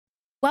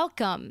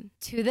Welcome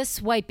to the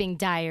Swiping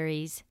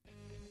Diaries.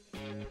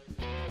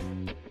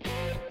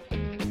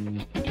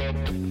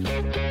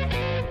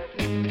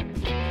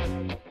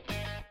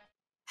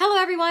 Hello,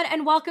 everyone,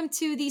 and welcome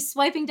to the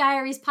Swiping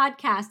Diaries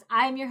podcast.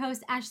 I am your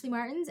host, Ashley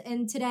Martins,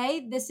 and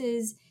today this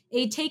is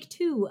a take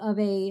two of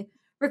a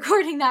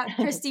recording that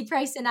Christy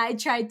Price and I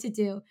tried to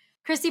do.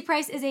 Christy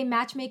Price is a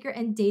matchmaker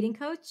and dating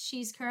coach.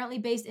 She's currently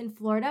based in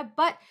Florida,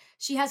 but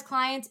she has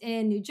clients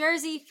in New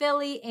Jersey,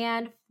 Philly,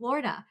 and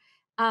Florida.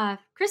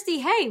 Christy,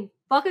 hey,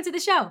 welcome to the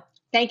show.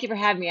 Thank you for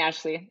having me,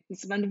 Ashley.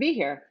 It's fun to be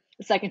here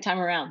the second time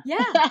around. Yeah.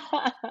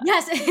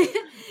 Yes.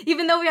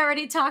 Even though we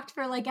already talked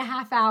for like a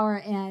half hour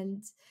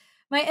and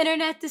my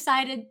internet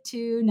decided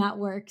to not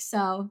work.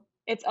 So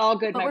it's all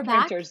good. But My we're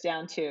back. printer's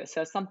down too.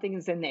 So something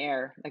is in the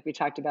air, like we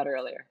talked about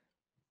earlier.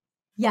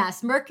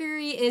 Yes.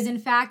 Mercury is in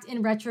fact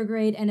in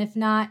retrograde. And if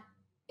not,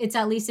 it's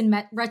at least in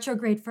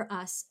retrograde for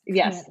us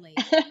currently.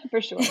 Yes, for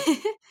sure.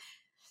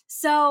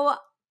 So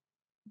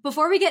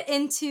before we get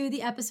into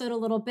the episode a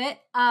little bit,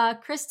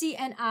 Christy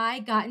and I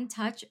got in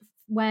touch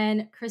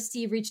when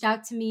Christy reached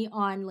out to me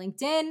on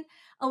LinkedIn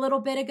a little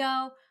bit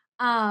ago.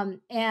 And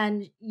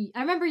I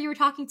remember you were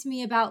talking to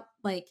me about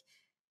like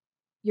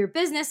your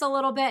business a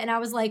little bit. And I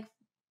was like,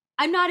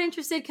 I'm not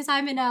interested because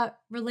I'm in a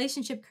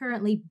relationship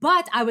currently,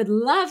 but I would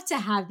love to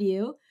have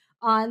you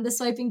on the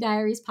Swiping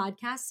Diaries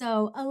podcast.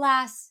 So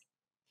alas,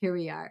 here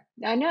we are.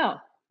 I know.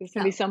 It's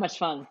going to be so much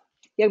fun.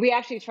 Yeah, we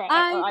actually tried,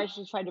 I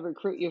actually tried to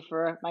recruit you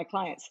for my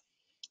clients.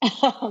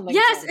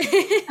 Yes.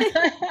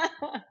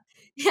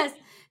 Yes.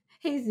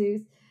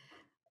 Jesus.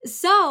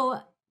 So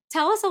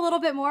tell us a little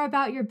bit more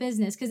about your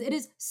business because it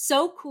is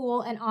so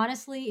cool. And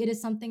honestly, it is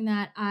something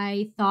that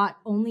I thought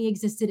only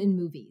existed in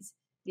movies.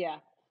 Yeah.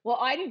 Well,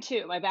 I do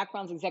too. My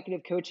background's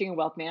executive coaching and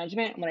wealth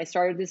management. When I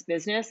started this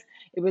business,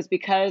 it was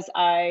because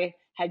I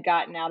had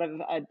gotten out of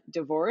a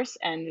divorce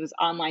and it was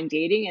online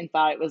dating and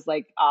thought it was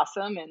like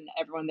awesome and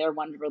everyone there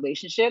wanted a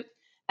relationship.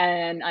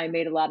 And I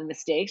made a lot of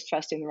mistakes,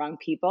 trusting the wrong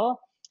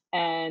people.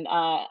 And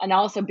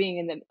also being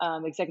in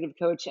the executive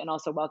coach and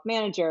also wealth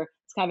manager,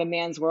 it's kind of a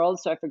man's world.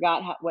 So I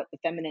forgot what the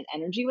feminine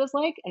energy was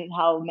like and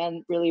how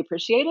men really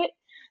appreciate it.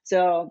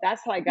 So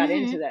that's how I got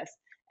into this.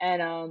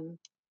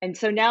 And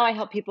so now I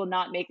help people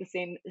not make the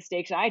same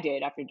mistakes I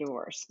did after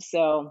divorce.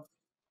 So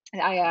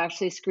I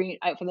actually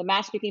for the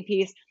matchmaking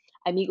piece,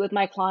 I meet with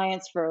my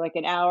clients for like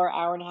an hour,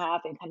 hour and a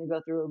half, and kind of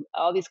go through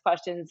all these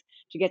questions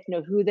to get to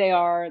know who they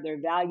are,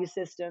 their value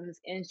systems,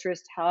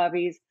 interests,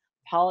 hobbies,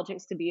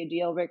 politics to be a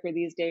deal breaker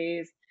these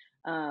days,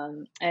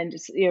 and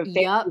just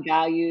family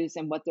values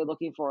and what they're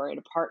looking for in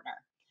a partner.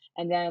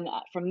 And then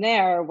from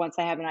there, once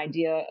I have an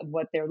idea of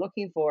what they're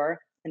looking for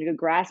and a good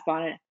grasp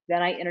on it,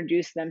 then I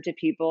introduce them to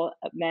people,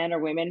 men or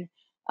women,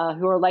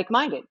 who are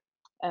like-minded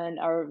and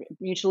are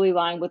mutually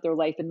aligned with their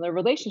life and their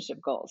relationship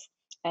goals.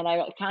 And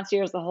I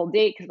concierge the whole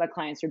date because my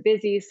clients are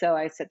busy. So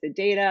I set the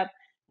date up,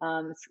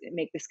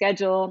 make the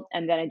schedule,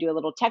 and then I do a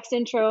little text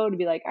intro to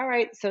be like, all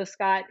right, so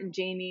Scott and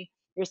Jamie,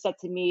 you're set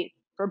to meet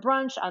for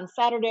brunch on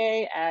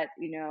Saturday at,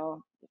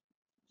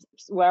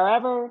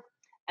 wherever.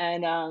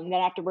 And then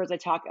afterwards, I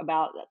talk to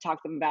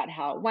them about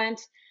how it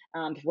went.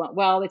 If it went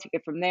well, they take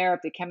it from there.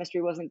 If the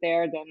chemistry wasn't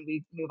there, then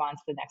we move on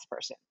to the next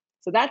person.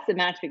 So that's the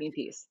matchmaking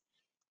piece.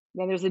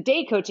 Then there's a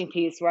date coaching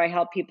piece where I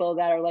help people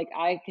that are like,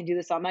 I can do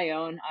this on my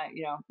own.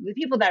 The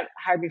people that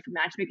hire me for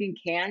matchmaking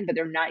can, but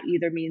they're not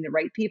either meeting the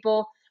right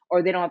people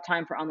or they don't have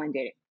time for online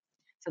dating.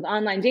 So the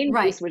online dating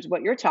piece, which is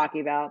what you're talking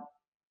about,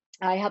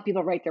 I help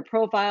people write their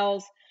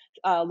profiles,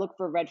 look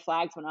for red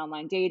flags when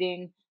online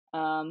dating,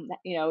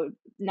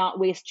 not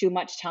waste too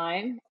much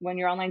time when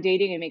you're online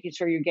dating and making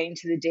sure you're getting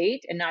to the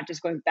date and not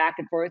just going back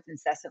and forth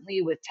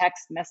incessantly with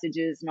text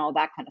messages and all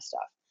that kind of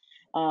stuff.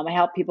 I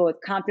help people with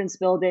confidence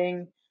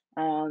building,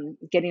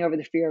 getting over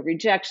the fear of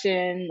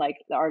rejection, like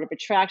the art of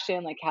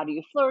attraction, like how do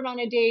you flirt on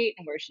a date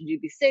and where should you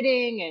be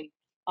sitting and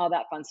all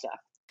that fun stuff.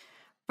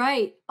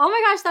 Right. Oh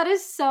my gosh, that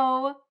is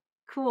so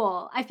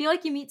cool. I feel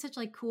like you meet such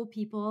like cool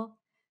people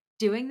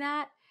doing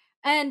that.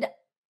 And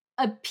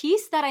a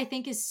piece that I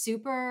think is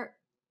super,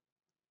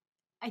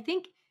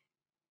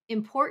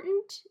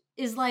 important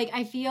is like,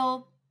 I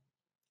feel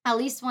at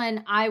least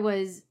when I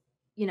was,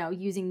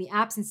 using the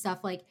apps and stuff,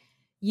 like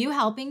you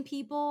helping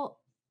people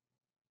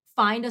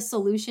find a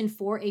solution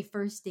for a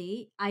first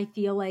date, I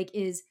feel like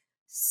is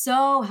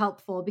so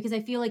helpful because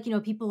I feel like,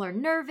 people are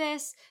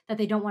nervous that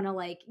they don't want to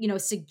like,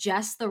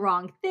 suggest the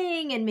wrong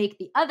thing and make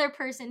the other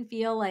person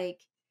feel like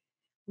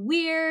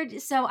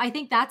weird. So I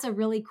think that's a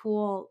really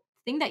cool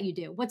thing that you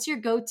do. What's your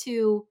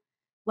go-to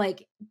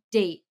like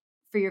date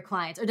for your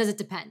clients, or does it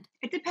depend?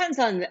 It depends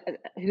on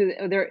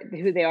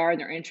who they are and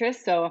their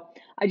interests. So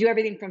I do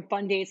everything from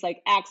fun dates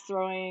like axe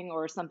throwing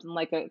or something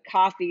like a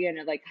coffee and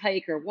a like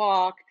hike or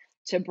walk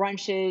to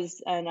brunches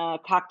and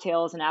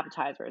cocktails and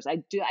appetizers.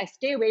 I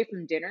stay away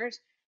from dinners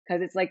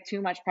because it's like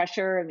too much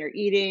pressure and you're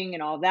eating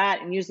and all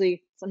that. And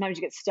usually sometimes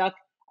you get stuck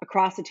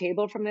across the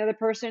table from the other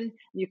person.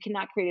 You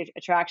cannot create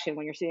attraction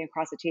when you're sitting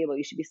across the table.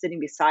 You should be sitting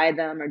beside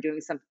them or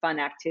doing some fun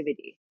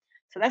activity.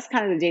 So that's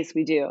kind of the dates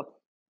we do.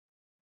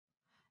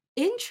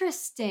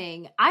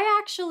 Interesting. I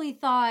actually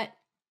thought,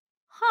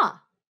 huh.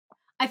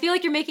 I feel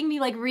like you're making me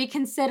like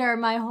reconsider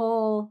my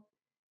whole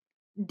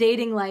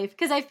dating life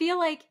because I feel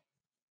like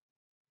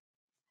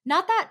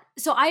not that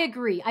so I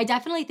agree. I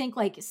definitely think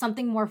like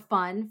something more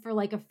fun for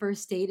like a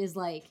first date is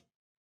like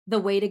the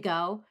way to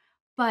go.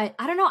 But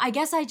I don't know, I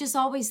guess I just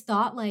always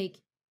thought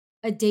like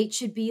a date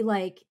should be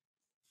like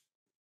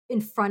in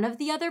front of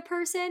the other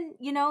person,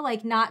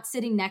 like not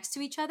sitting next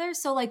to each other.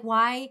 So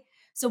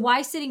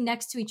why sitting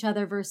next to each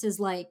other versus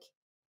like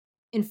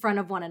in front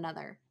of one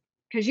another?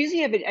 Because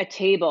usually you have a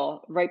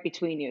table right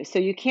between you, so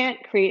you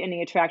can't create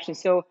any attraction.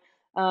 So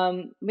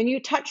when you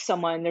touch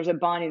someone, there's a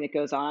bonding that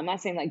goes on. I'm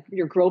not saying like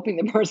you're groping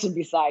the person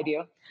beside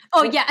you,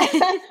 Oh but yeah.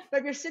 but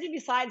if you're sitting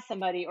beside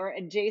somebody or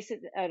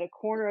adjacent at a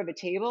corner of a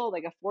table,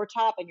 like a four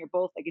top, and you're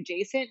both like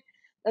adjacent,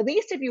 at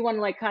least if you want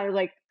to like kind of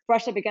like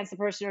brush up against the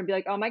person or be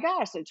like, oh my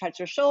gosh, so touch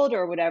their shoulder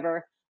or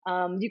whatever,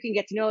 you can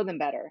get to know them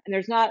better. And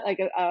there's not like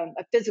a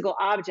physical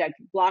object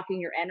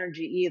blocking your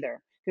energy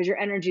either, because your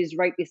energy is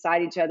right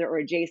beside each other or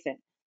adjacent.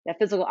 That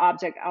physical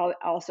object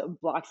also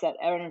blocks that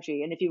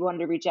energy. And if you wanted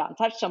to reach out and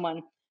touch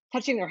someone,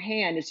 touching their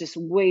hand is just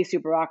way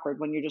super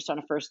awkward when you're just on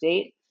a first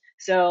date.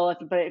 So,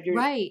 but if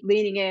you're Right.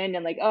 leaning in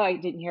and like, oh, I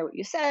didn't hear what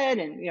you said,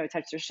 and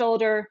touch their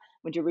shoulder,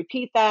 would you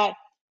repeat that?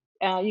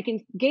 You can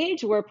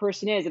gauge where a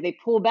person is. If they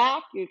pull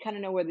back, you kind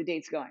of know where the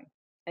date's going.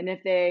 And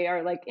if they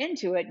are like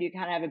into it, you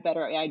kind of have a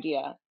better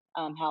idea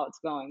how it's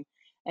going.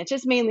 And it's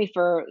just mainly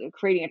for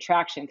creating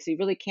attraction because you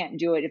really can't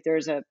do it if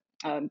there's a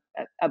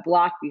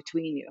block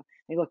between you.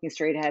 You're looking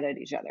straight ahead at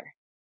each other.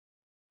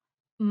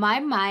 My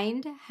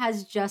mind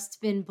has just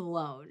been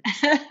blown.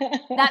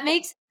 That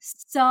makes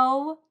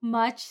so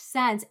much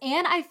sense,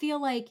 and I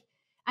feel like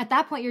at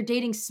that point you're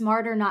dating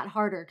smarter, not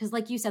harder. Because,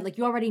 like you said, like,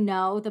 you already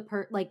know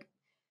like,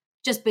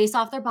 just based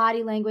off their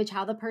body language,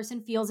 how the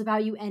person feels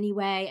about you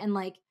anyway, and,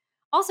 like,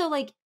 also,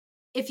 like,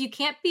 if you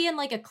can't be in,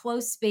 like, a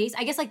close space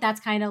I guess, like,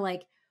 that's kinda,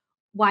 like,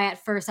 why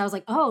at first I was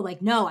like, "Oh,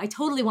 like, no, I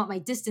totally want my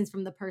distance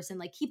from the person,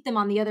 like, keep them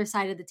on the other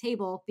side of the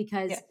table,"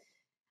 Yeah. because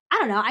I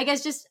don't know. I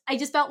guess just I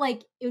just felt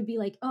like it would be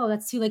like, "Oh,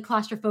 that's too, like,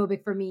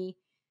 claustrophobic for me,"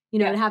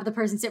 Yeah. to have the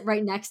person sit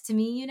right next to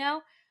me?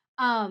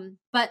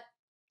 But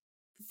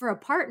for a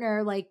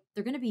partner, like,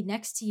 they're gonna be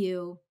next to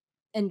you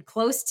and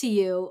close to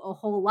you a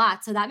whole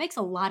lot, so that makes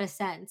a lot of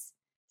sense.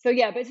 So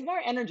yeah, but it's more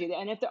energy,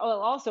 and if they're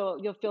also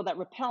you'll feel that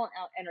repellent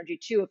energy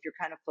too if you're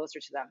kind of closer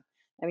to them.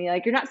 I mean,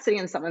 like you're not sitting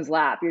in someone's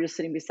lap; you're just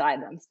sitting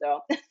beside them.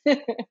 So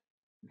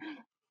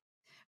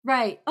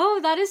Right. Oh,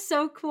 that is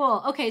so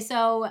cool. Okay,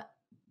 so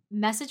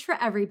message for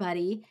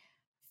everybody.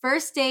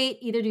 First date,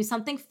 either do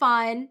something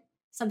fun,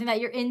 something that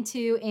you're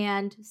into,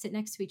 and sit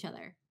next to each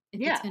other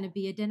if it's yeah, gonna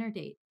be a dinner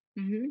date.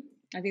 hmm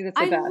I think that's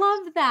the I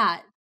best. love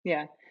that.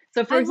 Yeah.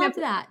 So, for I love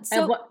example, that. I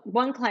have So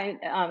one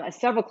client,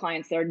 several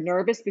clients that are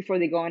nervous before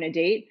they go on a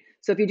date.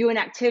 So, if you do an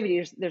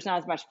activity, there's not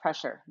as much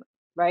pressure,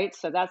 right?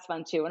 So, that's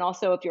fun too. And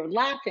also, if you're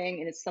laughing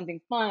and it's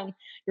something fun,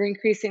 you're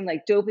increasing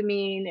like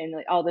dopamine and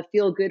like all the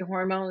feel good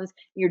hormones.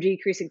 You're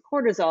decreasing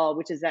cortisol,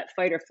 which is that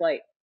fight or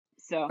flight.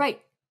 So,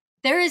 right.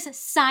 There is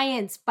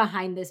science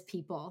behind this,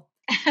 people.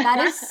 That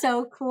is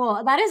so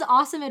cool. That is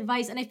awesome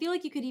advice, and I feel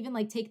like you could even,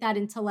 like, take that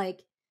into,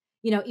 like,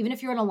 even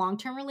if you're in a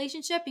long-term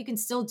relationship, you can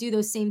still do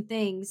those same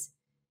things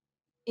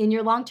in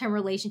your long-term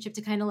relationship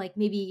to kinda, like,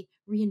 maybe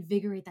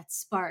reinvigorate that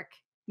spark.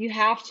 you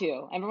have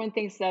to. Everyone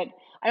thinks that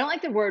I don't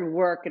like the word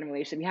work in a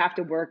relationship. You have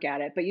to work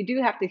at it, but you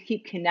do have to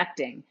keep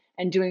connecting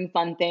and doing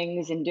fun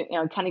things and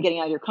kind of getting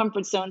out of your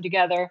comfort zone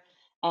together.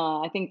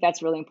 I think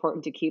that's really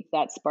important to keep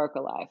that spark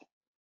alive.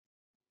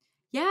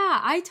 Yeah,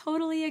 I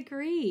totally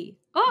agree.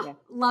 Oh, Yeah.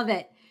 love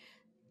it.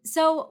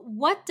 So,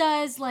 what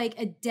does, like,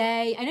 a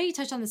day I know you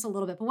touched on this a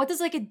little bit, but what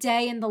does, like, a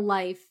day in the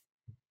life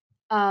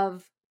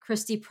of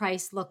Christy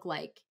Price look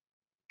like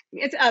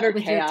It's utter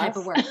with your type chaos.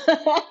 of work?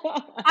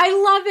 I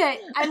love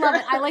it. I love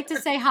it. I like to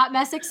say hot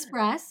mess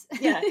express.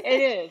 Yeah, it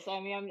is. I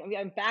mean,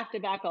 I'm back to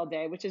back all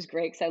day, which is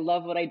great because I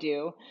love what I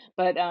do.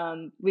 But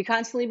we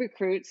constantly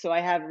recruit, so I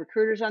have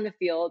recruiters on the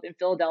field in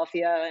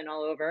Philadelphia and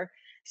all over.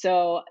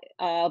 So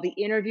I'll be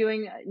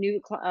interviewing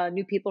new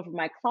people for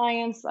my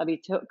clients. I'll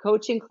be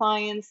coaching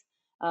clients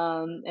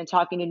and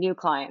talking to new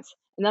clients,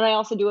 and then I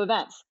also do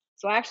events.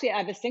 So actually, I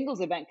have a singles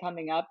event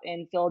coming up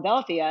in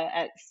Philadelphia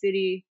at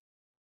City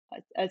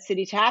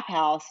Tap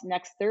House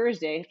next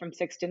Thursday from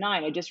 6 to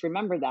 9. I just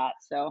remembered that,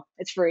 so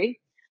it's free.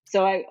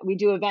 So we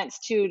do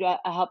events too to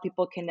help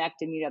people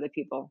connect and meet other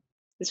people.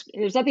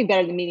 There's nothing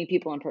better than meeting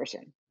people in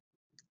person.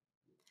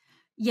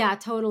 Yeah,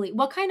 totally.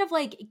 What kind of,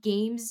 like,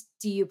 games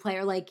do you play?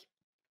 Or, like,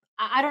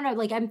 I don't know,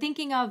 like, I'm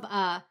thinking of,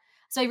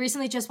 so I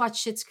recently just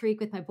watched Schitt's Creek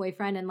with my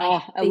boyfriend, and, like,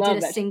 Oh, I they did love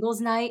a that.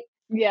 singles night.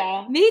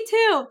 Yeah. Me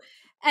too.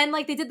 And,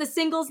 like, they did the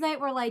singles night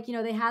where, like,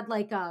 they had,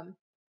 like a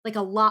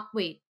lock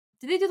wait,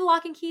 did they do the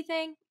lock and key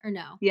thing or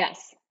no?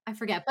 Yes. I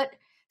forget, but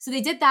so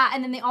they did that,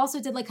 and then they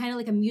also did, like, kinda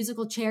like a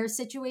musical chair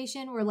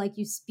situation where, like,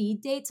 you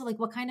speed date. So, like,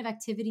 what kind of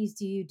activities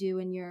do you do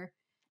in your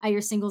at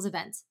your singles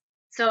events?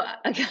 So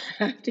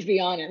to be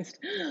honest,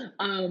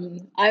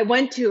 I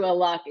went to a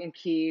lock and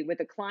key with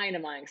a client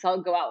of mine. So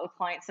I'll go out with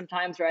clients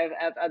sometimes, or I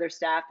have other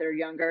staff that are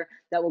younger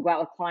that will go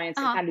out with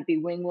clients and Uh-huh. kind of be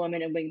wing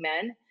women and wing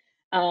men.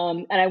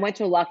 And I went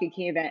to a lock and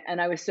key event,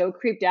 and I was so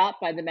creeped out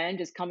by the men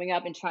just coming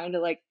up and trying to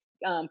like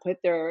put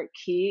their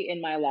key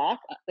in my lock,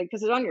 like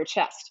because it's on your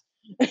chest.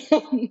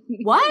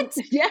 What?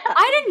 Yeah.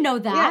 I didn't know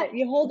Yeah, that.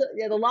 you hold it,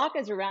 yeah, the lock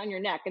is around your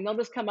neck, and they'll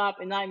just come up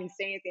and not even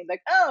say anything,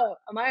 like, "Oh,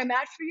 am I a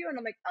match for you?" And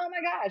I'm like, "Oh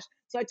my gosh."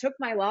 So I took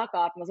my lock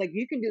off and was like,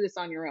 "You can do this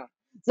on your own."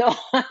 So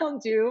I'll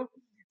do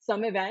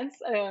some events.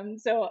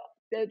 So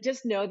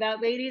just know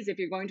that, ladies, if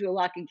you're going to a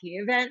lock and key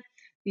event,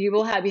 you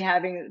will be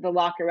having the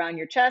lock around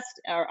your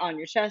chest or on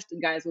your chest,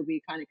 and guys will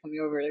be kind of coming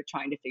over there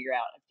trying to figure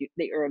out if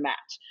that you're a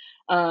match.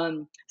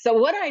 So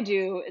what I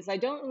do is I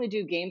don't really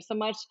do games so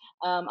much.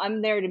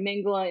 I'm there to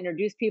mingle and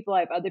introduce people.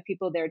 I have other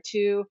people there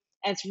too,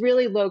 and it's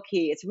really low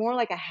key. It's more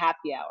like a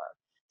happy hour.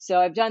 So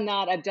I've done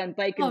that. I've done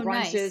bike and Oh,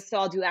 brunches. nice. So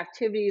I'll do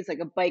activities like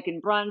a bike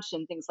and brunch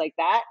and things like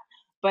that.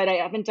 But I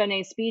haven't done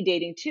any speed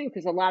dating too,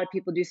 because a lot of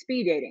people do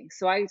speed dating.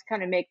 So I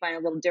kind of make mine a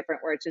little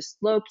different where it's just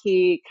low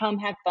key, come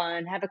have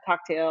fun, have a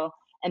cocktail,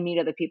 and meet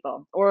other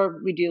people. Or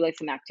we do like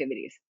some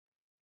activities.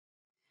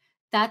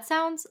 That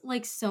sounds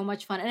like so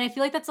much fun, and I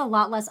feel like that's a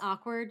lot less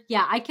awkward.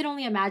 Yeah, I can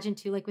only imagine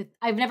too, like with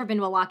I've never been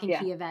to a lock and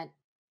Yeah. key event,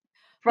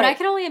 but I Right.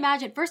 can only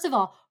imagine, first of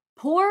all,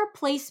 poor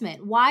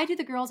placement. Why do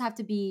the girls have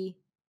to be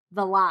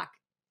the lock?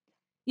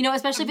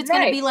 Especially if it's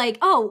gonna be Right. like,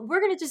 "Oh,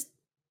 we're gonna just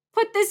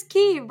put this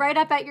key right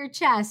up at your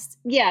chest."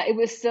 Yeah, it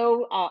was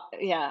so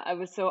yeah, it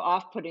was so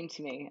off-putting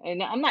to me.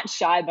 And I'm not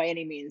shy by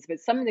any means, but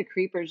some of the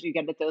creepers you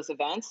get at those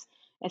events,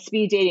 and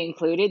speed dating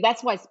included,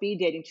 that's why speed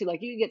dating too,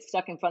 like you can get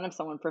stuck in front of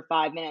someone for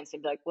 5 minutes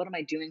and be like, what am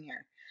I doing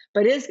here?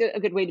 But it is a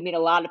good way to meet a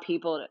lot of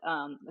people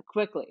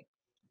quickly.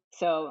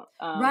 So,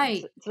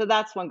 Right. so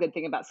that's one good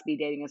thing about speed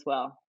dating as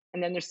well.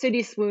 And then there's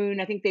City Swoon.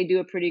 I think they do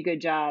a pretty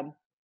good job.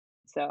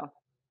 So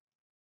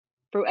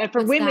for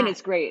What's women, that?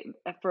 it's great.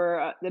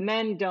 For the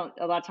men, don't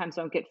a lot of times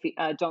don't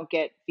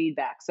get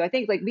feedback. So I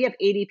think like we have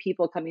 80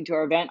 people coming to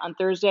our event on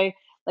Thursday.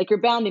 Like you're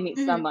bound to meet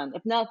Mhm. someone,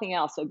 if nothing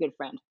else, a good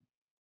friend.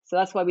 So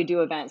that's why we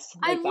do events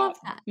I like that. love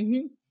that.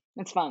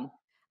 It's fun.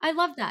 I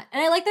love that,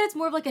 and I like that it's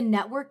more of like a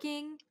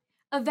networking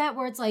event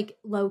where it's, like,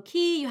 low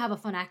key, you have a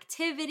fun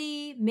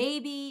activity,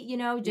 maybe,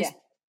 Yeah, just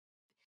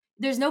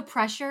there's no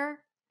pressure,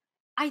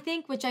 I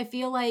think, which I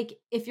feel like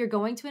if you're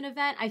going to an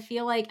event, I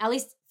feel like, at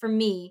least for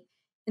me,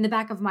 in the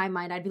back of my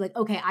mind, I'd be like,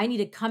 "Okay, I need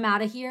to come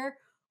out of here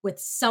with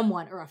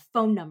someone or a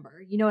phone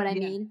number." You know what I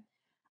yeah, mean?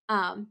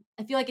 I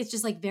feel like it's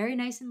just, like, very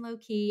nice and low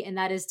key, and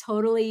that is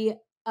totally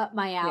up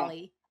my yeah.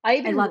 alley.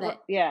 I love it.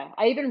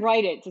 I even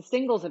write it. It's a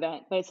singles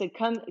event, but it said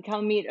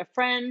come meet a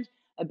friend,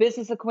 a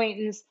business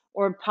acquaintance,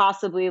 or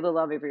possibly the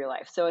love of your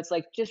life. So it's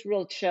like just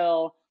real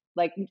chill.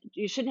 Like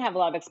you shouldn't have a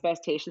lot of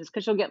expectations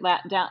because you'll get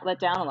let down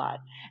a lot.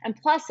 And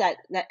plus that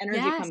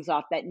energy Yes. comes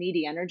off, that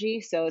needy energy.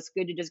 So it's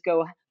good to just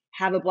go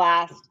have a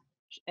blast,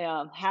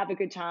 have a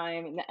good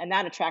time, and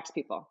that attracts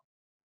people.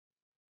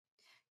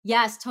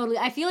 Yes, totally.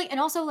 I feel like, and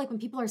also, like, when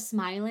people are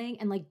smiling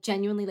and, like,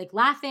 genuinely, like,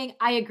 laughing,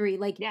 I agree.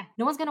 Like, Yeah.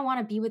 no one's gonna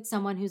wanna be with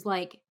someone who's,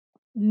 like,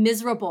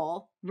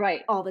 miserable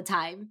Right. all the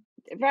time.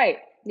 Right.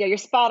 Yeah, you're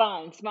spot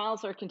on.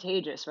 Smiles are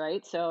contagious,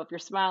 right? So if you're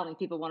smiling,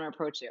 people want to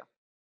approach you.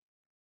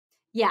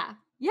 Yeah.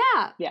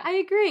 Yeah, Yeah. I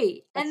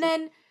agree. That's And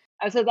then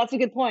I said that's a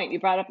good point. You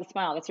brought up the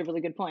smile. That's a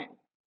really good point.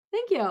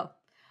 thank you.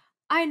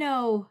 I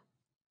know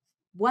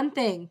one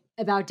thing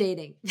about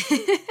dating,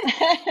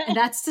 and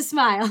that's to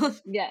smile.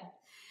 Yeah.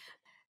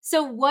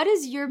 So what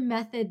is your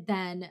method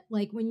then?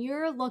 Like, when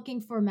you're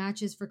looking for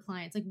matches for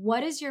clients, like,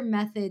 what is your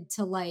method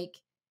to, like,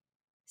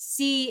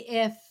 see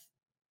if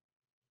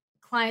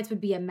clients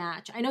would be a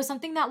match? I know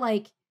something that,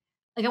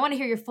 I wanna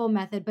hear your full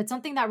method, but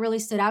something that really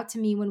stood out to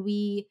me when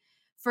we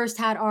first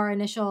had our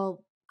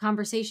initial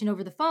conversation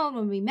over the phone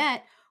when we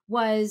met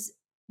was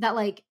that,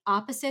 like,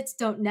 opposites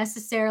don't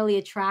necessarily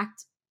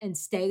attract and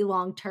stay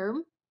long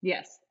term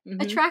Yes.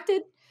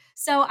 attracted.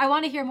 So I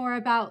wanna hear more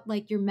about,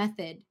 like, your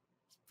method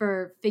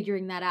for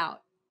figuring that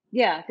out.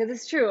 Yeah, because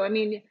it's true. I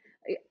mean,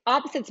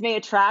 opposites may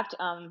attract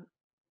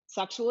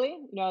sexually,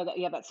 that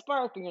you have that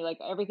spark and you're like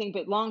everything,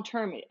 but long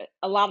term,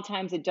 a lot of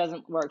times it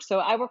doesn't work. So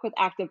I work with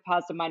active,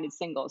 positive minded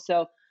singles.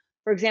 So,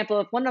 for example,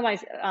 if one of my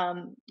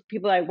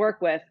people I work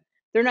with,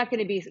 they're not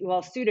going to be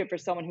well suited for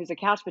someone who's a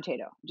couch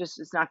potato. Just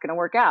it's not going to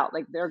work out.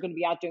 Like they're going to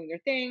be out doing their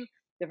thing.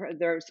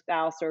 Their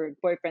spouse or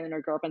boyfriend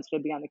or girlfriend's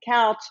going to be on the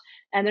couch,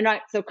 and they're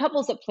not. So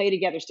couples that play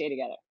together stay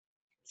together.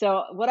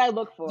 So what I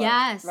look for,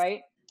 Yes.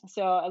 right?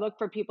 So I look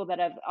for people that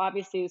have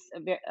obviously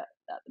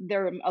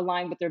they're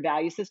aligned with their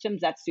value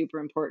systems. That's super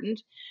important,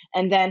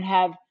 and then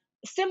have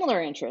similar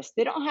interests.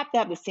 They don't have to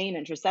have the same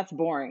interests. That's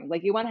boring.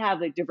 Like you want to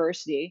have like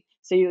diversity,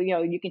 so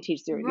you can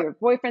teach R your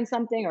boyfriend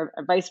something or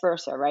vice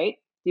versa, right?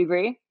 Do you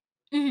agree?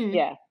 Mhm.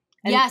 Yeah,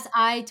 and Yes,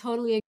 I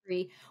totally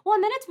agree. Well,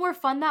 and then it's more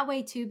fun that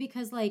way too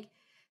because, like,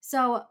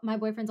 so my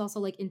boyfriend's also,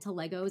 like, into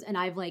Legos, and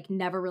I've, like,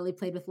 never really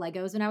played with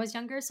Legos when I was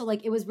younger, so,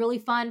 like, it was really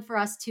fun for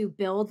us to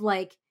build,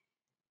 like,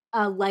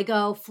 a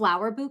Lego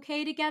flower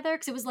bouquet together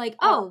because it was like,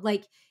 Oh, oh,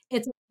 like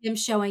it's him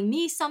showing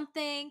me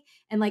something.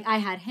 And like I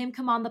had him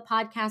come on the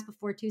podcast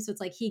before too. So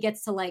it's like he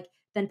gets to like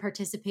then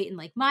participate in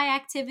like my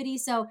activity.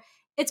 So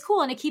it's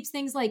cool and it keeps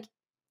things like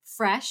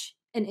fresh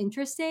and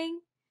interesting.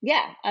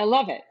 yeah, I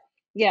love it.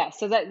 Yeah,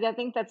 so that I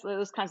think that's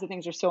those kinds of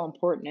things are so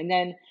important. And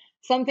then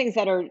some things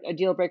that are a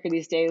deal breaker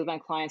these days with my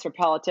clients are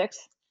politics.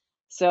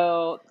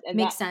 So, and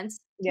that Makes sense.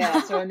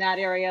 yeah, so in that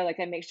area, like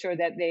I make sure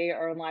that they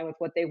are in line with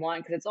what they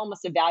want because it's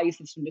almost a value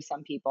system to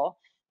some people.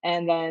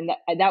 And then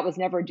that was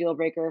never a deal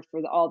breaker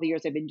for all the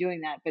years I've been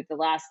doing that. But the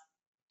last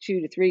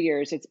 2 to 3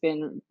 years, it's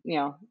been,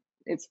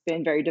 it's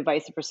been very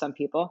divisive for some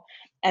people.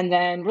 And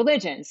then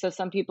religion. So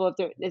some people, if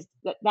there is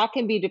that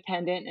can be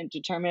dependent and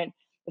determinant.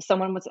 If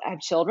someone wants to have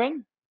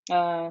children,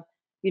 uh,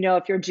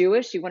 if you're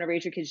Jewish, you want to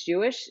raise your kids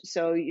Jewish,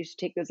 so you should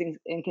take those things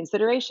in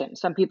consideration.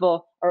 Some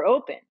people are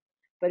open,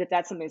 but if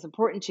that's something that's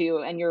important to you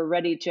and you're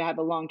ready to have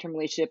a long-term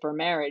relationship or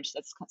marriage,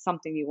 that's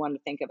something you want to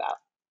think about.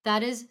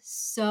 That is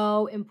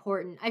so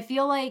important. I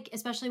feel like,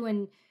 especially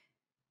when,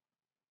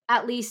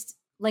 at least,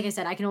 like I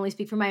said, I can only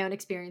speak from my own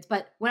experience,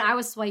 but when I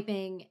was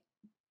swiping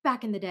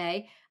back in the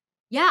day,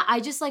 yeah, I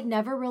just like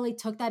never really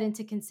took that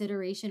into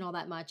consideration all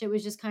that much. It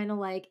was just kind of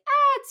like,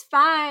 it's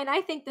fine.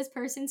 I think this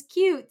person's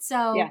cute.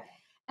 Yeah, So,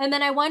 and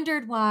then I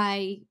wondered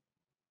why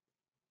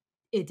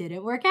it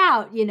didn't work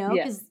out, yeah.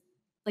 because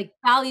like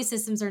value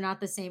systems are not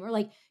the same. Or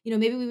like,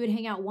 maybe we would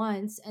hang out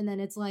once and then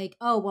it's like,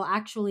 oh, well,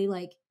 actually,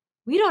 like,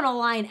 we don't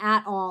align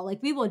at all.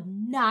 Like, we would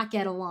not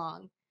get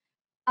along.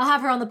 I'll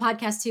have her on the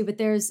podcast too, but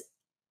there's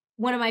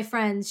one of my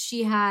friends,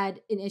 she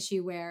had an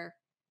issue where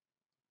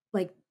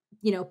like,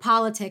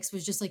 politics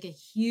was just like a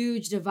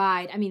huge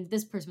divide. I mean,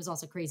 this person was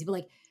also crazy, but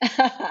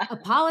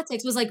like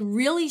politics was like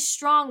really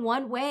strong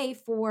one way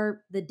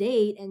for the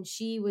date and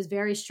she was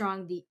very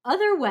strong the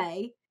other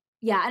way.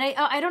 Yeah, and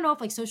I don't know if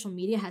like social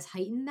media has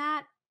heightened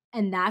that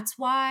and that's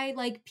why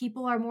like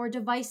people are more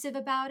divisive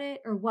about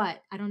it or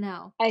what. I don't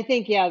know. I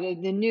think, yeah,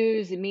 the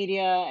news, the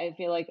media, I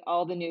feel like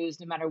all the news,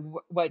 no matter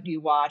what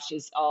you watch,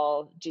 is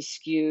all just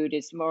skewed.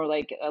 It's more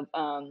like,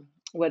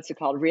 what's it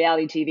called?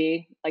 Reality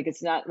TV. Like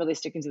it's not really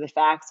sticking to the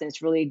facts and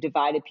it's really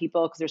divided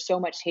people because there's so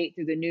much hate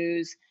through the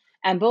news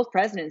and both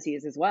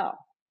presidencies as well.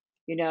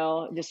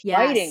 Just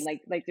fighting Yes.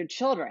 like they're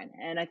children.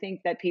 And I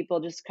think that people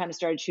just kind of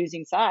started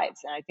choosing sides.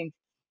 And I think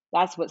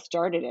that's what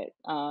started it.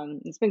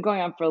 It's been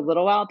going on for a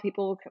little while.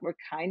 People were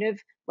kind of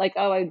like,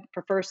 oh, I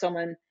prefer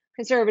someone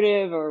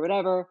conservative or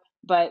whatever,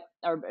 but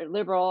or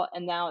liberal.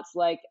 And now it's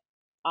like,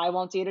 I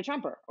won't date a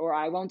Trumper or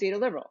I won't date a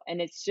liberal. And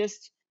it's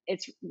just,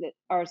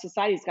 our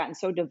society's gotten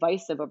so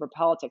divisive over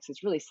politics.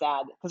 It's really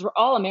sad because we're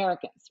all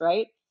Americans,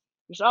 right?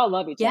 We should all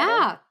love each other,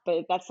 Yeah.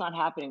 but that's not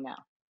happening now.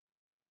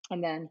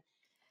 And then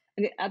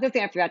and the other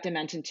thing I forgot to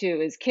mention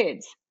too is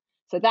kids.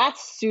 So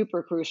that's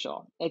super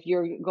crucial if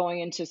you're going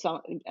into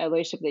a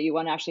relationship that you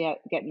want to actually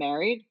get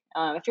married.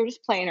 If you're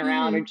just playing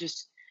around or Mhm.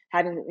 just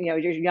having, you're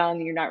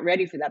young, you're not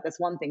ready for that. That's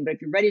one thing. But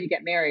if you're ready to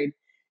get married,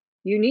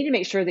 you need to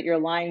make sure that you're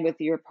aligned with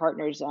your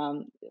partner's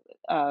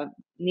uh,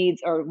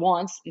 needs or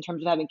wants in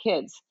terms of having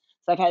kids.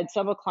 So I've had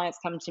several clients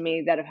come to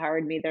me that have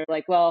hired me. They're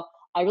like, well,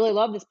 I really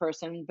love this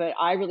person, but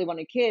I really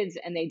wanted kids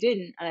and they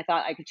didn't. And I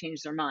thought I could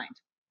change their mind.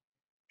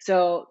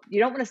 So you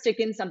don't want to stick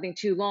in something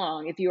too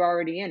long if you're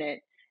already in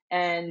it.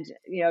 And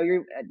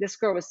you're this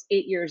girl was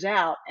 8 years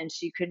out, and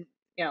she couldn't.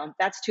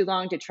 That's too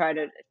long to try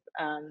to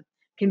um,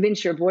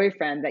 convince your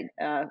boyfriend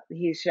that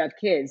he should have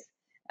kids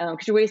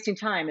because you're wasting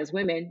time. As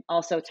women,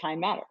 also time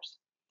matters.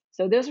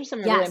 So those are some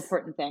really Yes.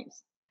 important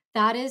things.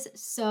 That is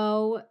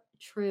so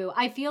true.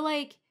 I feel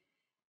like,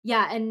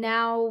 yeah, and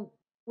now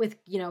with,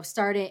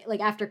 starting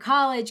like after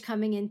college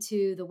coming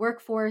into the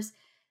workforce,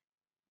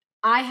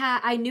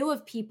 I knew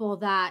of people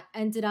that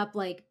ended up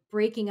like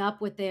breaking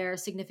up with their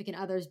significant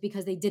others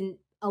because they didn't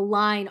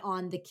align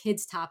on the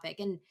kids topic.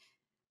 And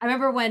I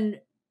remember when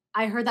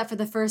I heard that for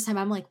the first time,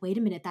 I'm like, wait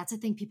a minute, that's a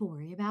thing people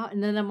worry about.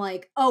 And then I'm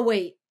like, oh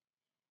wait,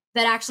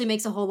 that actually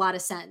makes a whole lot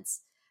of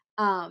sense.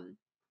 Um,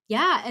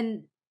 yeah,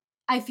 and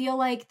I feel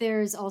like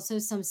there's also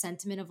some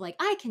sentiment of like,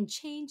 I can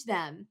change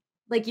them,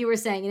 like you were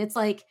saying. And it's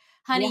like,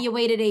 honey, Yeah, you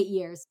waited 8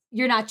 years.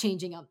 You're not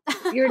changing them.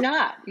 you're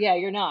not. Yeah,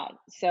 you're not.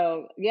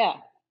 So yeah,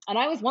 and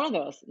I was one of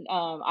those.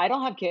 I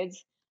don't have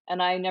kids,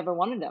 and I never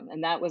wanted them,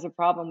 and that was a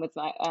problem with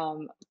my.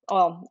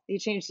 Well, he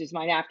changed his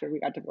mind after we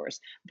got divorced,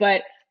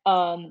 but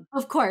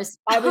Of course.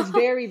 I was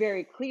very,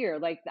 very clear.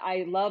 Like,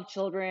 I love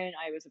children.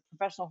 I was a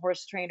professional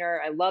horse trainer.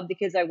 I love the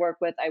kids I work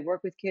with. I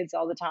work with kids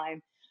all the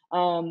time.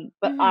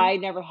 But Mhm. I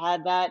never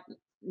had that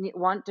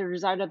want to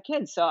reside to have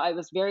kids. So I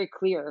was very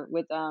clear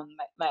with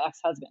my ex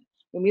husband.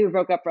 When we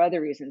broke up for other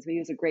reasons, he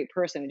was a great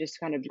person. We just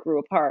kind of grew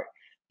apart.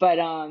 But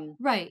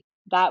Right.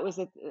 that was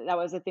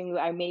a thing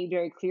that I made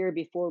very clear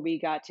before we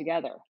got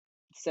together.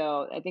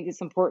 So I think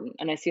it's important,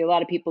 and I see a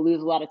lot of people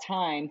lose a lot of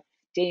time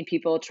dating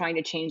people trying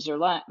to change their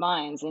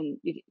minds, and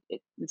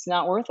it's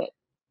not worth it.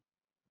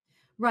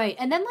 Right.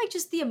 And then like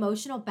just the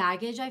emotional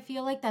baggage I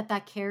feel like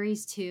that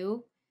carries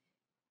too.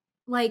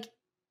 Like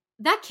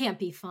that can't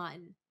be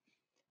fun.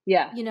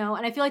 Yeah.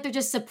 And I feel like they're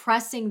just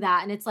suppressing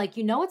that. And it's like,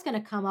 it's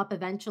going to come up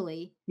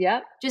eventually.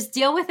 Yep. Just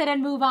deal with it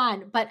and move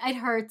on. But it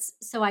hurts.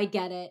 So I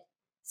get it.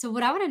 So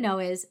what I want to know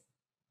is,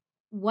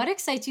 what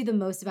excites you the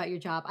most about your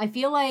job? I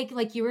feel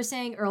like you were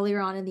saying earlier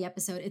on in the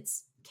episode,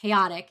 it's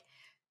chaotic.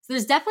 So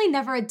there's definitely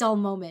never a dull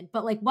moment.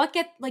 But what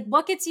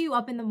gets you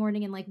up in the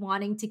morning and like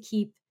wanting to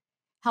keep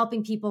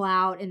helping people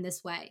out in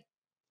this way?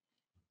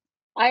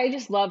 I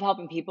just love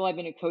helping people. I've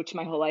been a coach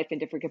my whole life in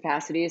different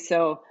capacities.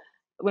 So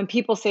when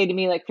people say to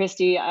me, like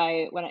Christy,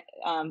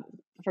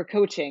 for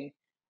coaching,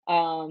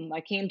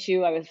 I came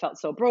to, I was felt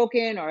so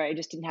broken, or I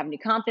just didn't have any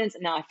confidence,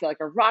 and now I feel like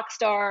a rock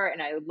star,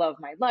 and I love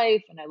my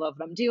life, and I love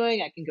what I'm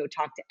doing. I can go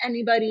talk to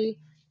anybody,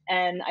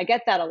 and I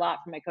get that a lot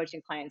from my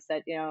coaching clients.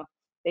 That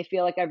they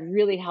feel like I've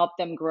really helped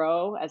them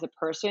grow as a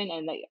person,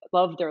 and they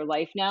love their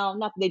life now.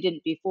 Not that they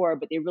didn't before,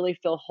 but they really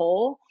feel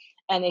whole,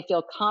 and they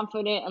feel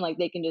confident, and like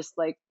they can just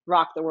like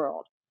rock the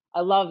world.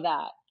 I love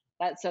that.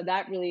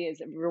 That really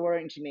is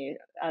rewarding to me.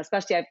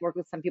 Especially, I've worked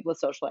with some people with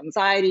social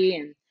anxiety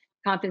and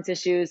confidence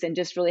issues, and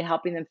just really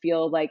helping them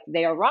feel like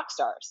they are rock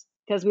stars,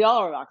 because we all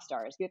are rock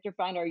stars. We have to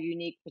find our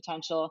unique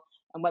potential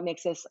and what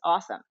makes us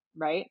awesome,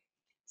 right?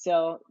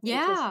 So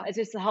Yeah. it's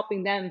just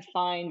helping them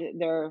find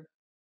their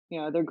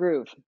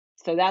groove.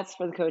 So that's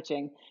for the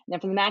coaching. And then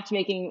for the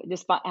matchmaking,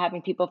 just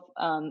having people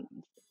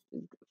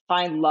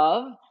find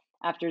love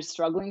after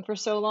struggling for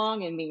so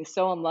long and being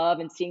so in love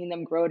and seeing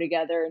them grow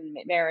together in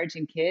marriage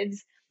and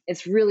kids.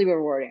 It's really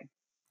rewarding.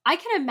 I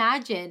can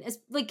imagine. It's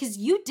like, because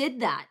you did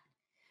that.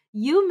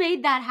 You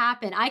made that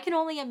happen. I can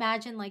only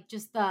imagine like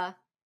just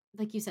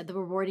like you said, the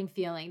rewarding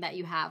feeling that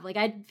you have. Like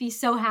I'd be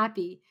so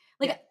happy.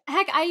 Yeah. Like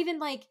heck,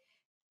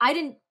 I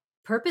didn't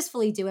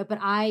purposefully do it, but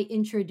I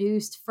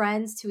introduced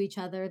friends to each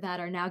other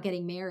that are now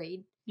getting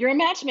married You're a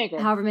matchmaker.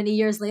 however many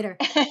years later.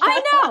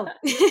 I know.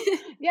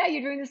 Yeah,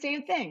 you're doing the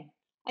same thing.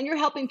 And you're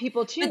helping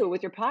people But too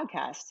with your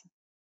podcast.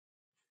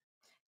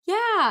 yeah,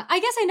 I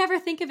guess I never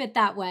think of it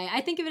that way.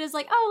 I think of it as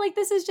like, oh, like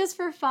this is just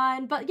for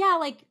fun. But yeah,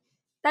 like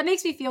that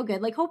makes me feel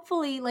good. Like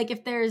hopefully, like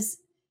if there's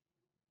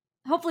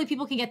hopefully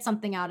people can get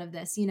something out of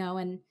this,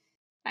 and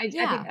I think,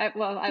 yeah.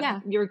 Yeah.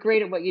 you're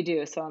great at what you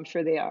do, so I'm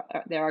sure they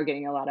are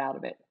getting a lot out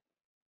of it.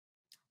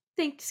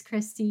 Thanks,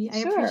 Christy.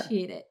 I Sure.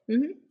 appreciate it.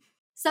 Hmm.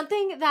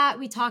 Something that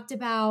we talked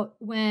about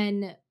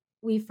when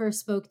we first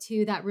spoke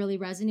to that really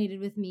resonated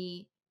with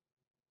me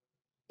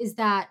is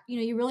that,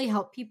 you really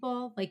help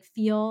people like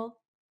feel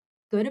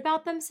good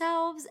about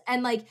themselves.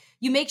 And like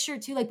you make sure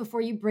too, like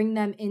before you bring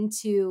them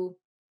into,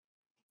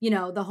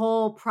 the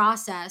whole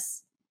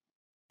process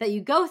that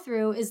you go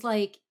through is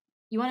like,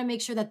 you want to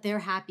make sure that they're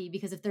happy,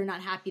 because if they're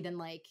not happy, then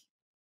like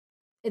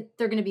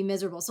they're going to be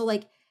miserable. So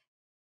like,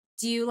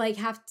 do you like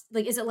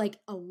like, is it like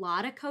a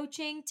lot of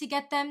coaching to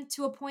get them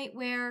to a point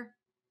where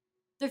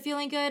they're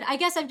feeling good? I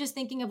guess I'm just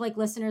thinking of like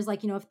listeners,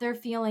 like, if they're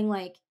feeling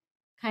like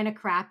kind of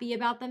crappy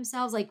about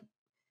themselves, like,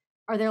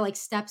 are there like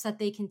steps that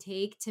they can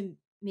take to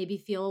maybe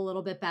feel a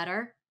little bit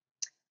better?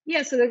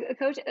 Yeah, so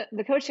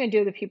the coaching I do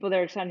with the people that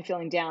are kind of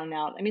feeling down and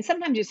out. I mean,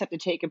 sometimes you just have to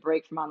take a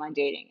break from online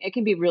dating. It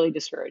can be really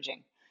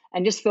discouraging,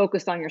 and just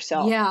focus on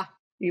yourself. Yeah.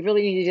 You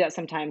really need to do that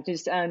sometimes.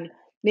 Just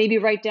maybe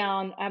write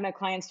down. I have my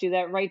clients do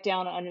that. Write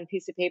down on a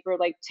piece of paper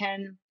like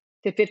 10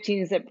 to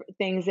 15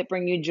 things that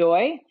bring you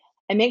joy,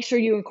 and make sure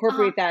you Uh-huh.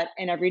 incorporate that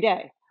in every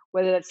day.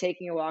 Whether that's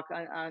taking a walk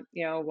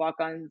walk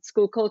on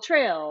Schuylkill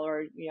Trail,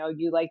 or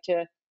you like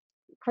to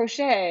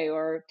crochet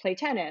or play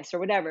tennis or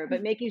whatever,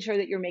 but making sure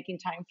that you're making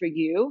time for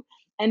you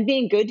and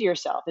being good to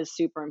yourself is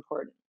super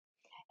important.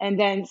 And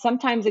then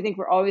sometimes I think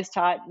we're always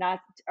taught not,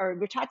 or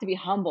we're taught to be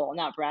humble,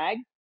 not brag.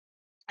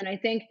 And I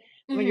think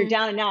when you're Mm-hmm.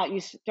 down and out, you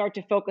start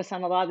to focus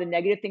on a lot of the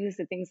negative things,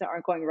 the things that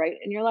aren't going right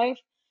in your life.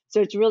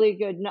 So it's really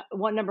good.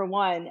 Number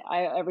one,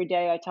 every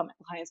day I tell my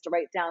clients to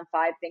write down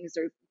 5 things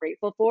they're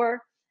grateful for,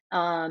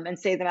 and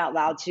say them out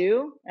loud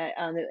too,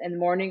 in the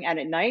morning and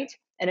at night.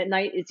 And at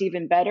night, it's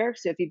even better.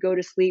 So if you go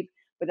to sleep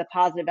with a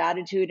positive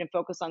attitude and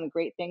focus on the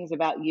great things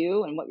about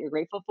you and what you're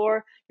grateful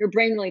for, your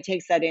brain really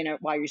takes that in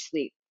while you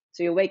sleep.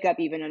 So you'll wake up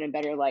even in a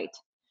better light.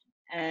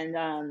 And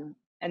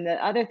the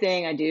other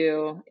thing I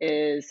do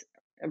is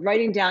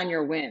writing down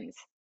your wins.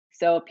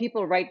 So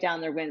people write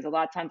down their wins. A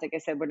lot of times, like I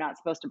said, we're not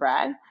supposed to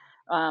brag,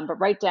 but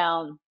write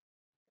down,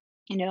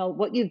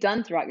 what you've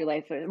done throughout your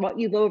life, what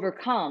you've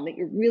overcome that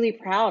you're really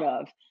proud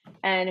of.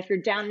 And if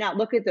you're down and out,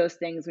 look at those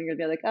things when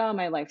you're like, oh,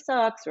 my life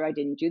sucks, or I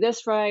didn't do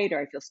this right, or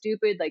I feel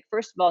stupid. Like,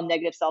 first of all,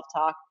 negative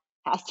self-talk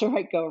has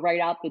to go right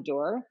out the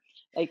door.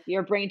 Like,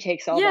 your brain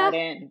takes all Yeah. that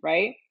in,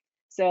 right?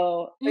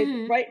 So, but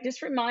Mm-hmm. right,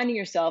 just reminding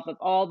yourself of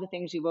all the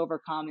things you've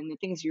overcome and the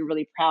things you're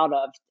really proud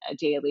of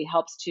daily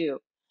helps too.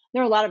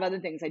 There are a lot of other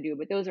things I do,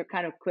 but those are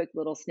kind of quick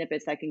little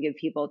snippets I can give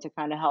people to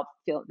kind of help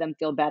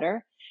feel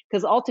better.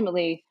 Because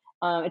ultimately,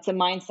 it's a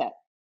mindset.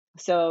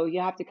 So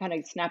you have to kind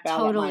of snap out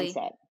of that Totally.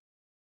 mindset.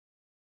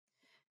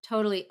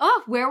 Totally.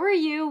 Oh, where were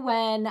you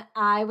when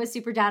I was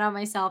super down on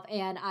myself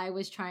and I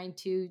was trying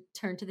to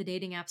turn to the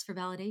dating apps for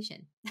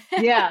validation?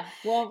 Yeah.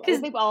 Well, I Because,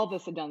 think all of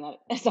us have done that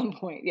at some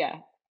point. Yeah.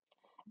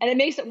 And it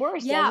makes it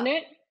worse, yeah, doesn't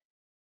it?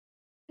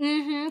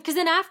 Because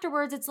then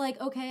afterwards, it's like,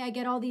 okay, I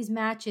get all these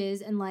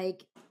matches and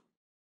like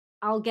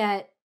I'll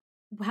get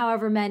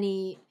however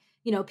many,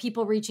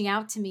 people reaching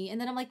out to me. And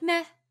then I'm like,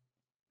 meh,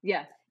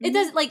 Yeah. it Hmm.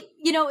 does like,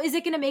 is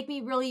it going to make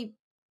me really,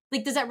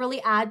 like, does that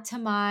really add to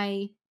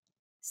my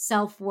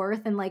self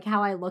worth and like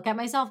how I look at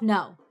myself?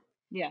 No.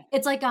 Yeah.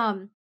 It's like,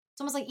 it's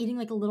almost like eating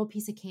like a little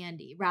piece of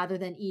candy rather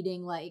than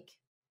eating like,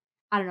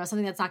 I don't know,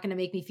 something that's not going to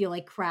make me feel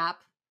like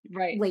crap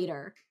Right.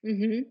 later.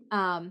 Hmm.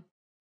 Um,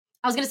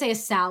 I was going to say a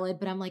salad,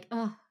 but I'm like,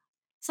 oh,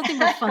 something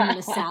more fun than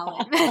a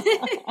salad.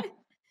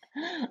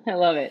 I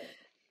love it.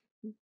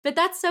 But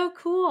that's so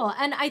cool,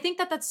 and I think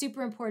that that's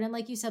super important,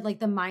 like you said, like,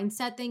 the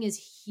mindset thing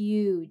is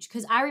huge.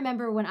 Because I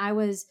remember when I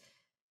was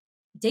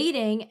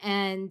dating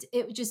and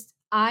it just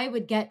I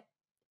would get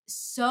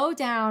so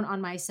down on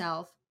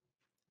myself,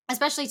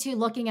 especially to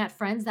looking at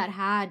friends that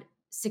had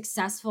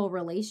successful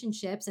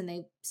relationships and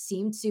they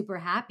seemed super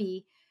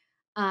happy.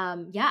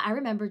 Yeah, I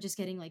remember just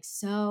getting, like,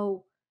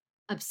 so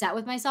upset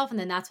with myself, and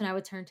then that's when I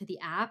would turn to the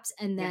apps,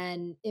 and Yeah.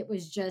 then it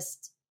was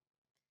just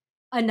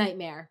a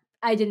nightmare.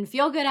 I didn't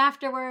feel good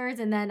afterwards,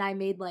 and then I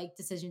made, like,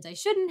 decisions I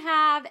shouldn't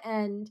have,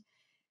 and,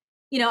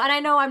 and I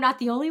know I'm not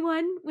the only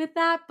one with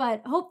that,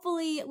 but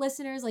hopefully,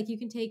 listeners, like, you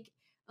can take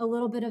a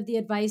little bit of the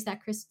advice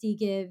that Christy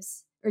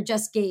gives or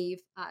just gave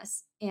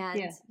us,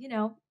 and,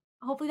 Yeah.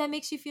 hopefully that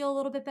makes you feel a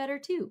little bit better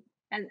too.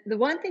 And the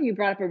one thing you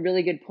brought up a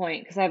really good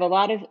point, because I have a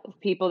lot of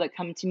people that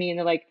come to me and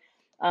they're like,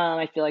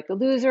 I feel like a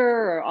loser,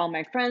 or all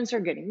my friends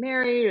are getting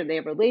married, or they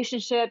have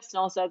relationships and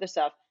all this other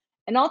stuff.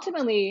 And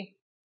ultimately,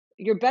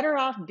 you're better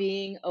off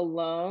being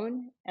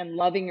alone and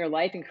loving your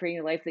life and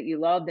creating a life that you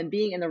love than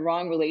being in the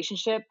wrong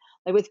relationship.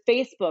 Like with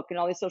Facebook and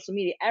all these social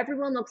media,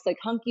 everyone looks like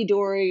hunky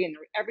dory and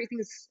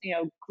everything's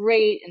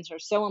great and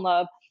sort of so in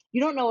love. You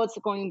don't know what's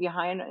going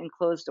behind in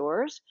closed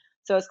doors.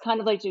 So it's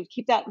kind of like to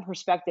keep that in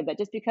perspective that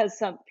just because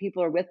some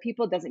people are with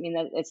people doesn't mean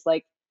that it's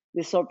like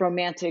this sort of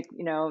romantic,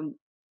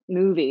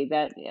 movie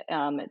that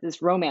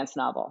this romance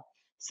novel.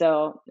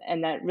 So,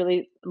 and that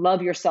really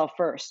love yourself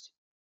first.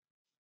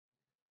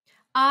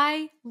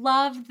 I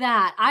love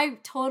that. I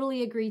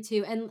totally agree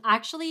too, and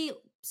actually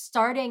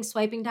starting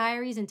Swiping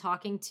Diaries and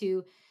talking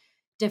to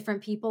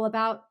different people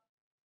about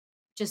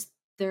just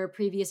their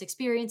previous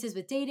experiences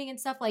with dating and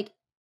stuff, like,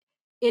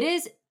 it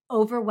is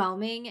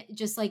overwhelming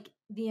just, like,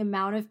 the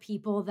amount of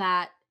people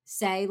that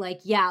say,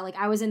 like, "Yeah, like,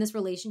 I was in this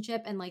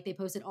relationship," and, like, they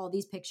posted all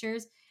these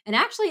pictures, and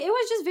actually, it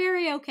was just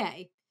very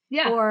okay.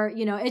 Yeah. Or,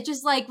 it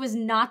just, like, was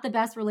not the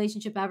best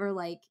relationship ever,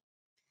 like,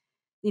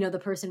 the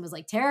person was,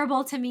 like,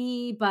 terrible to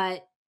me,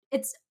 but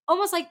it's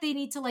almost like they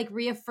need to, like,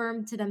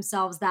 reaffirm to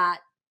themselves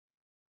that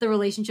the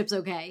relationship's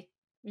okay.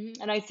 Mhm,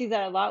 and I see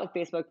that a lot with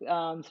Facebook,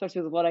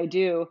 especially with what I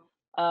do.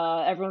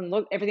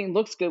 Everything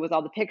looks good with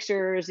all the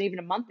pictures. Even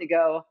a month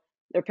ago,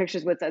 there are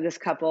pictures with this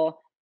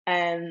couple,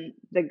 and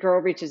the girl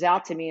reaches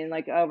out to me and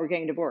like, "Oh, we're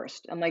getting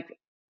divorced." I'm like,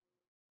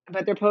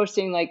 but they're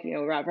posting like,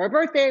 we're after our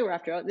birthday, we're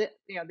after,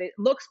 it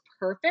looks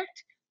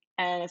perfect,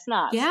 and it's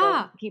not. So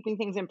Yeah. keeping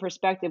things in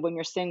perspective when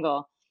you're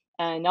single,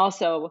 and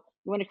also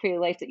you want to create a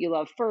life that you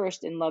love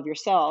first and love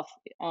yourself.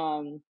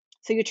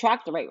 So you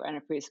attract the right kind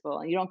of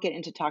preschool, and you don't get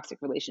into toxic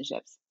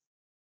relationships.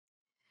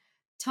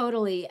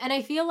 Totally, and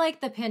I feel like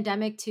the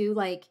pandemic too,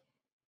 like,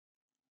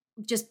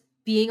 just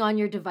being on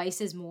your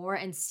devices more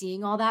and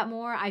seeing all that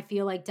more, I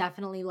feel like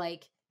definitely,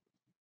 like,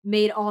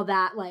 made all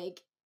that,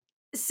 like,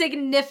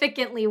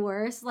 significantly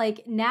worse.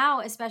 Like, now,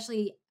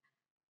 especially,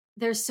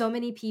 there's so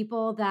many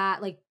people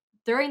that, like,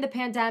 during the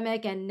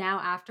pandemic and now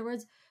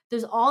afterwards,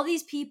 there's all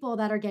these people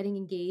that are getting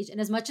engaged, and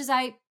as much as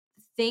I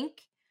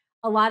think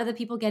a lot of the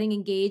people getting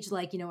engaged,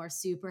 like, are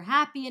super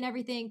happy and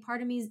everything,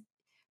 part of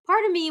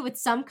me with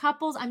some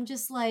couples, I'm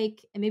just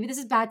like, and maybe this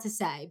is bad to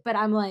say, but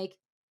I'm like,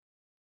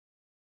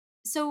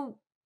 "So,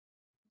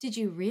 did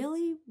you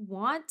really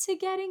want to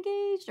get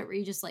engaged, or were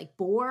you just, like,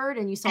 bored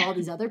and you saw all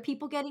these other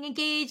people getting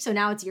engaged, so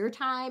now it's your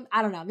time?"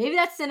 I don't know, maybe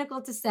that's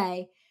cynical to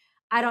say.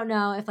 I don't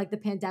know if, like, the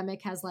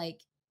pandemic has,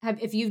 like,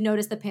 have if you've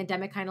noticed the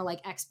pandemic kinda,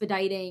 like,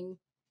 expediting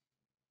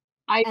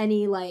I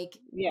any, like,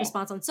 Yeah.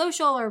 response on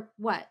social or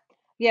what?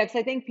 Yeah, because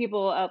I think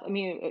people,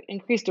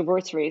 increased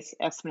divorce rates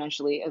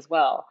exponentially as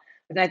well.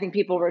 And I think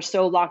people were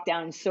so locked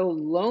down and so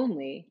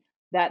lonely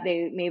that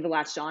they may have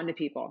latched on to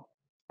people.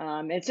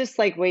 It's just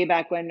like way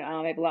back when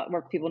I have a lot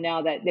more people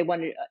now that they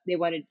wanted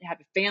to have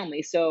a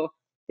family, so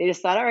they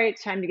just thought, all right,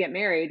 it's time to get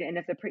married. And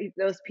if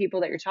those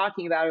people that you're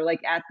talking about are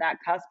like at that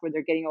cusp where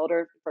they're getting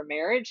older for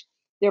marriage,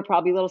 they're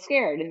probably a little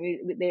scared,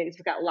 and they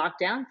just got locked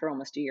down for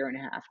almost a year and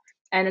a half.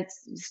 And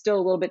it's still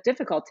a little bit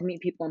difficult to meet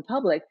people in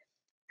public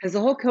because the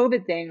whole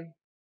COVID thing.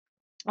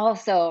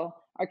 Also,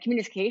 our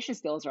communication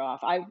skills are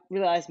off. I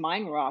realized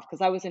mine were off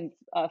because I was in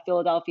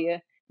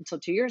Philadelphia until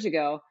 2 years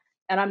ago,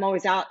 and I'm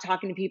always out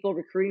talking to people,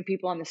 recruiting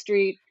people on the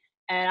street.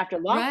 And after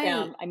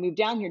lockdown, Right. I moved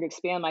down here to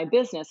expand my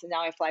business, and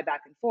now I fly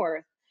back and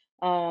forth.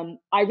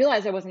 I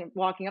realized I wasn't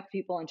walking up to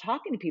people and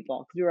talking to people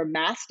because we were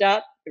masked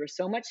up. There was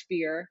so much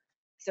fear.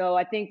 So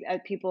I think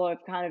people have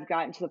kind of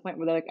gotten to the point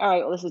where they're like, "All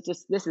right, well,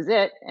 this is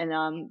it,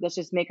 and let's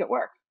just make it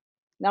work."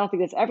 And I don't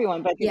think that's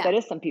everyone, but I think Yeah. that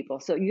is some people.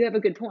 So you have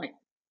a good point.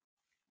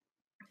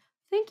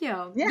 Thank you.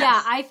 Yeah,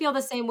 Yes. I feel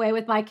the same way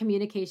with my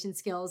communication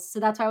skills. So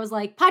that's why I was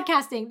like,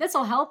 podcasting, this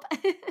will help.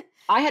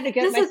 I had to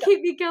get This will myself.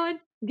 keep me going.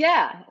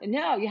 Yeah,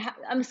 no,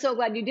 I'm so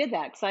glad you did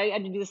that because I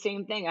had to do the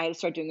same thing. I had to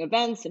start doing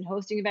events and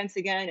hosting events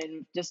again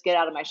and just get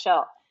out of my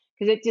shell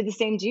because it did the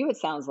same to you, it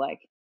sounds like.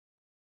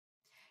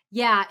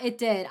 Yeah, it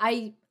did.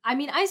 I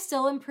mean, I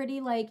still am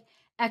pretty like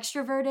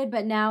extroverted,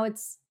 but now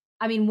it's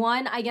I mean,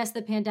 one, I guess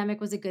the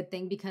pandemic was a good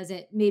thing because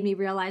it made me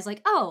realize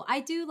like, oh, I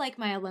do like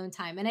my alone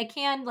time and I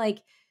can like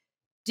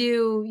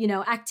do,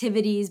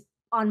 activities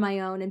on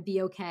my own and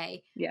be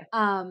okay. Yeah.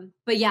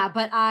 But yeah,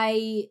 but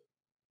I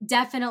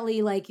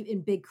definitely like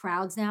in big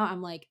crowds now,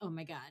 I'm like, "Oh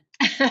my god.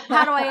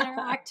 How do I I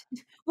interact?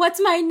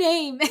 What's my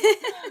name?"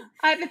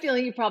 have a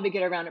feeling you probably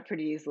get around it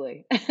pretty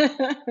easily.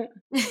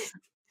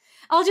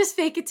 I'll just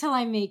fake it till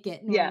I make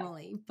it Yeah.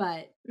 normally,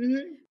 but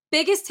Mhm.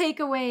 biggest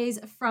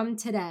takeaways from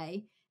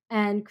today,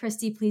 and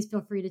Christy, please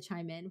feel free to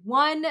chime in.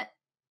 One,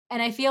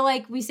 and I feel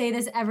like we say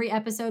this every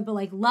episode, but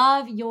like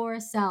love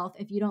yourself.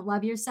 If you don't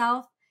love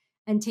yourself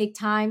and take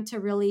time to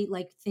really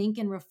like think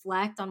and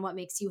reflect on what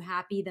makes you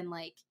happy, then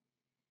like,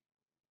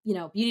 you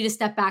need to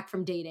step back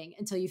from dating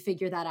until you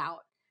figure that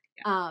out.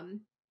 Yeah.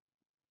 Um,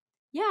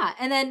 yeah.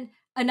 And then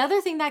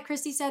another thing that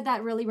Christy said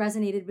that really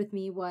resonated with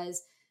me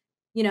was,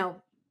 you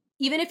know,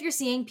 even if you're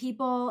seeing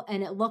people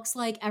and it looks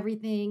like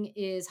everything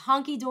is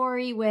honky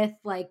dory with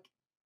like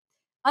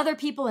other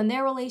people and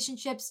their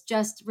relationships,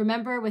 just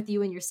remember with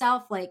you and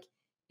yourself, like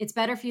it's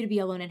better for you to be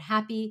alone and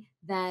happy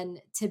than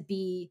to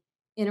be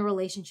in a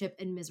relationship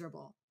and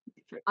miserable.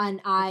 For And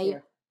for I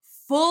sure.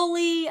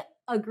 fully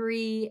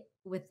agree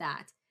with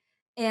that.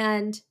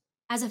 And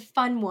as a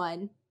fun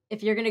one,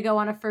 if you're going to go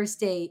on a first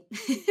date,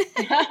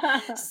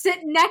 sit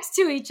next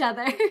to each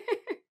other.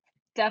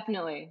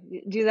 Definitely.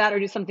 Do that or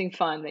do something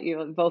fun that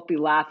you'll both be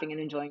laughing and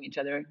enjoying each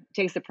other.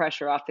 Takes the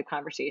pressure off the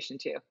conversation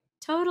too.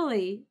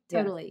 Totally.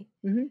 Yeah. Totally.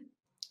 Mhm.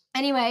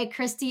 Anyway,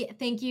 Christy,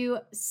 thank you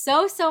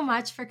so, so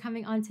much for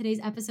coming on today's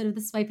episode of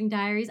the Swiping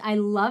Diaries. I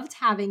loved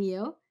having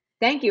you.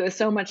 Thank you. It was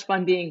so much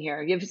fun being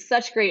here. You have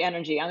such great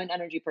energy. I'm an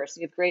energy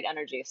person. You have great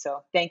energy.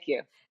 So thank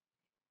you.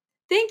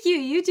 Thank you.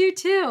 You do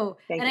too.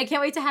 Thank And you. I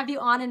can't wait to have you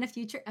on in a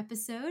future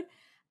episode.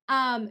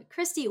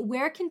 Christy,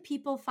 where can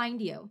people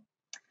find you?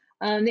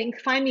 They can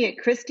find me at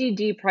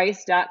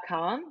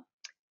christydprice.com.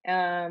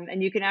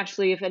 And you can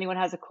actually, if anyone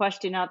has a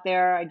question out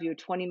there, I do a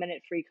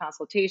 20-minute free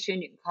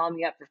consultation. You can call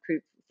me up for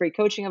free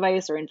coaching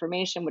advice or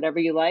information, whatever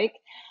you like.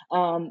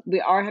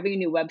 We are having a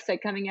new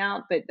website coming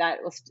out, but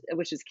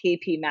which is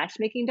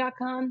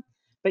kpmatchmaking.com.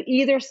 But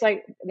either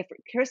site, the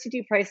Kirsty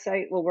D Price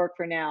site will work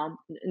for now,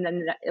 and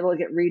then it will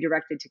get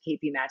redirected to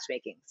KP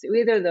Matchmaking. So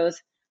either of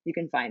those, you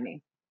can find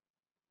me.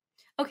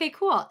 Okay,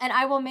 cool. And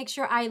I will make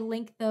sure I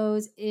link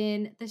those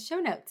in the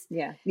show notes.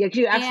 Yeah. Yeah.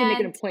 You actually make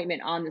an And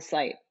appointment on the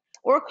site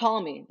or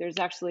call me. There's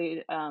actually,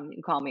 you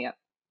can call me up.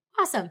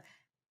 awesome.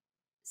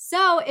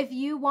 So, if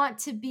you want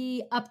to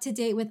be up to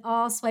date with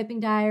all Swiping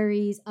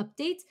Diaries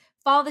updates,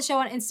 follow the show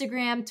on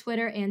Instagram,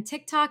 Twitter, and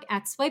TikTok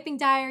at Swiping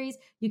Diaries.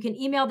 You can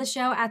email the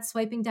show at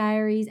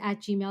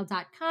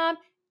swipingdiaries@gmail.com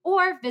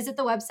or visit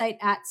the website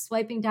at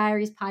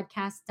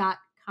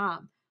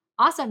swipingdiariespodcast.com.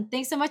 Awesome.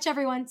 Thanks so much,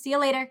 everyone. See you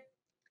later.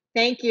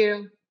 Thank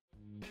you.